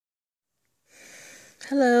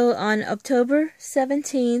Hello, on October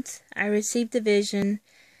 17th, I received a vision,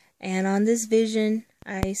 and on this vision,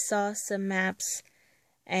 I saw some maps,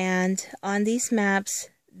 and on these maps,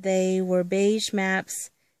 they were beige maps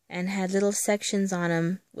and had little sections on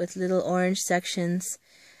them with little orange sections,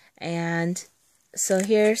 and so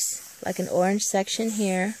here's like an orange section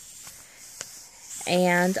here,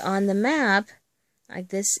 and on the map, like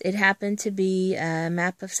this, it happened to be a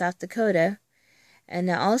map of South Dakota. And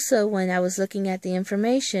also, when I was looking at the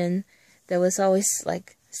information, there was always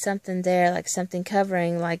like something there, like something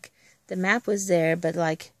covering, like the map was there, but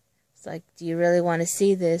like, it's like, do you really want to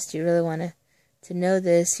see this? Do you really want to know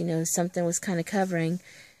this? You know, something was kind of covering,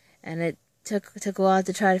 and it took a while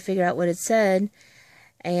to try to figure out what it said,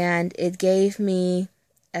 and it gave me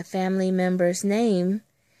a family member's name,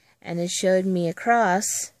 and it showed me a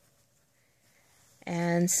cross,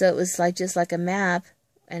 and so it was like just like a map.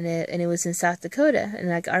 And it was in South Dakota, and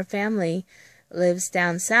like our family lives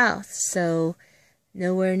down south, so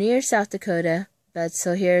nowhere near South Dakota. But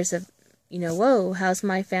so here's a, you know, whoa, how's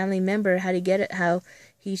my family member? How to get it? How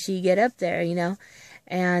she get up there? You know,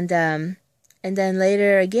 and then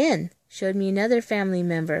later again showed me another family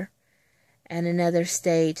member, and another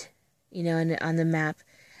state, you know, on the map,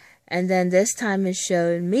 and then this time it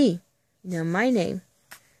showed me, you know, my name.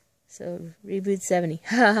 So, reboot 70.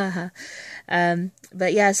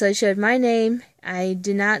 But yeah, so it showed my name. I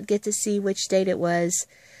did not get to see which date it was.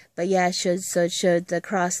 But yeah, it showed the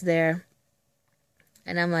cross there.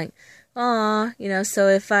 And I'm like, aw, you know,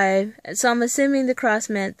 so I'm assuming the cross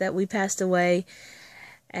meant that we passed away.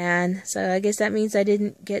 And so I guess that means I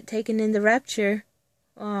didn't get taken in the rapture.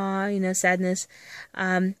 Aw, you know, sadness.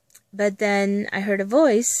 But then I heard a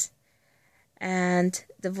voice. And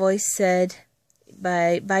the voice said,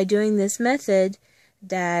 by doing this method,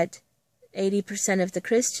 that 80% of the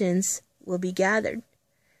Christians will be gathered.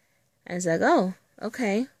 And it's like, oh,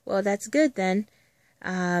 okay, well, that's good then.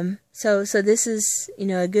 So this is, you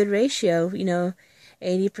know, a good ratio. You know,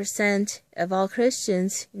 80% of all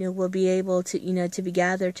Christians, you know, will be able to, you know, to be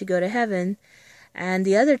gathered to go to heaven, and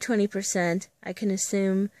the other 20%, I can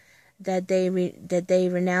assume that they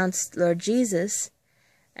renounced Lord Jesus.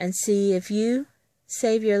 And see, if you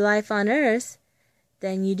save your life on earth,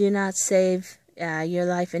 then you do not save your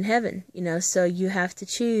life in heaven, you know. So you have to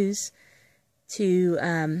choose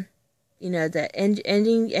to, you know,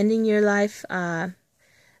 ending your life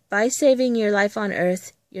by saving your life on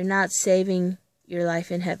earth. You're not saving your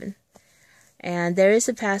life in heaven. And there is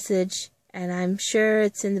a passage, and I'm sure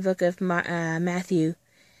it's in the book of Matthew,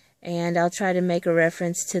 and I'll try to make a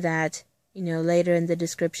reference to that, you know, later in the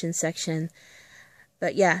description section.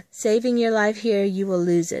 But yeah, saving your life here, you will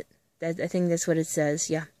lose it. I think that's what it says,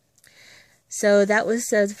 yeah. So that was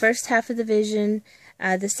the first half of the vision.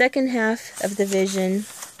 The second half of the vision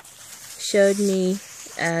showed me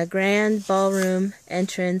a grand ballroom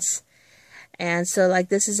entrance. And so, like,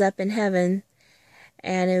 this is up in heaven.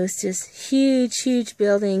 And it was just huge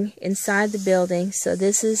building inside the building. So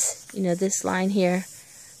this is, you know, this line here.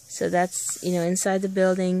 So that's, you know, inside the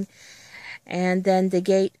building. And then the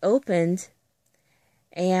gate opened.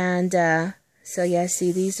 And, so yeah,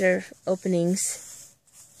 see, these are openings,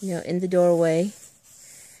 you know, in the doorway,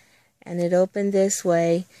 and it opened this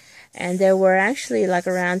way, and there were actually like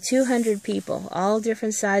around 200 people, all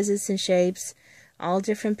different sizes and shapes, all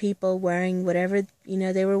different people wearing whatever, you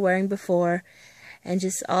know, they were wearing before, and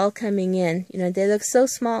just all coming in. You know, they look so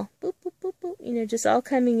small, boop, boop, boop, boop, you know, just all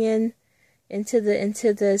coming in into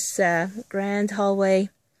this grand hallway.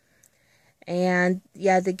 And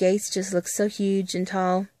yeah, the gates just look so huge and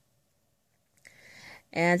tall.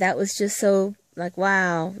 And that was just so, like,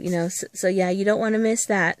 wow, you know, so yeah, you don't want to miss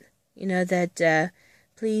that, you know, that,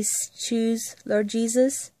 please choose Lord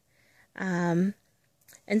Jesus. And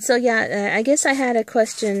so, yeah, I guess I had a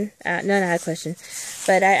question, no, not a question,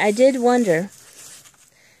 but I did wonder,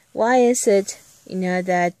 why is it, you know,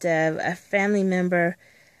 that a family member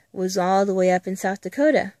was all the way up in South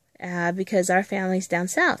Dakota? Because our family's down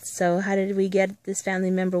south, so how did we get this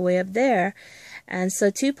family member way up there? And so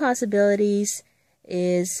two possibilities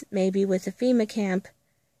is maybe with a FEMA camp,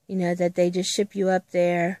 you know, that they just ship you up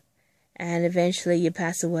there and eventually you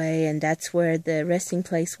pass away, and that's where the resting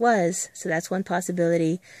place was. So that's one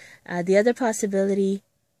possibility. The other possibility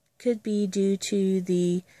could be due to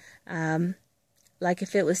the, like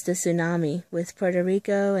if it was the tsunami with Puerto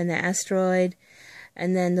Rico and the asteroid,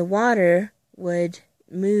 and then the water would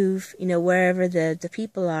move, you know, wherever the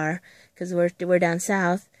people are, because we're down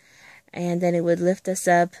south, and then it would lift us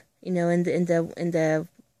up, you know, in the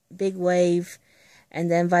big wave,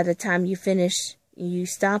 and then by the time you finish, you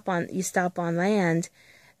stop on land,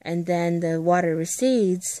 and then the water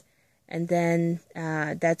recedes, And then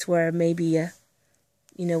that's where maybe,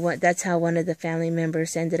 that's how one of the family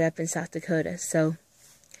members ended up in South Dakota. So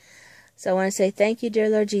I want to say thank you, dear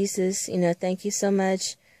Lord Jesus. Thank you so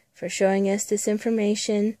much for showing us this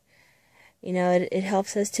information. It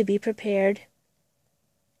helps us to be prepared.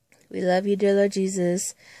 We love you, dear Lord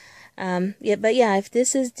Jesus. If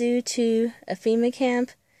this is due to a FEMA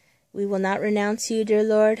camp, we will not renounce you, dear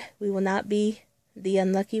Lord. We will not be the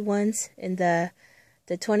unlucky ones in the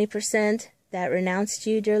 20% that renounced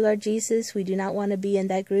you, dear Lord Jesus. We do not want to be in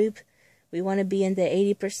that group. We want to be in the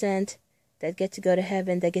 80% that get to go to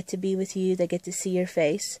heaven, that get to be with you, that get to see your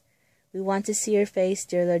face. We want to see your face,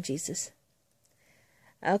 dear Lord Jesus.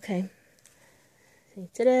 Okay.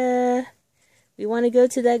 Ta-da! We want to go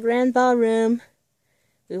to that grand ballroom.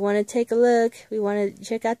 We want to take a look. We want to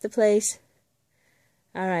check out the place.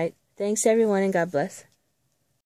 All right. Thanks, everyone, and God bless.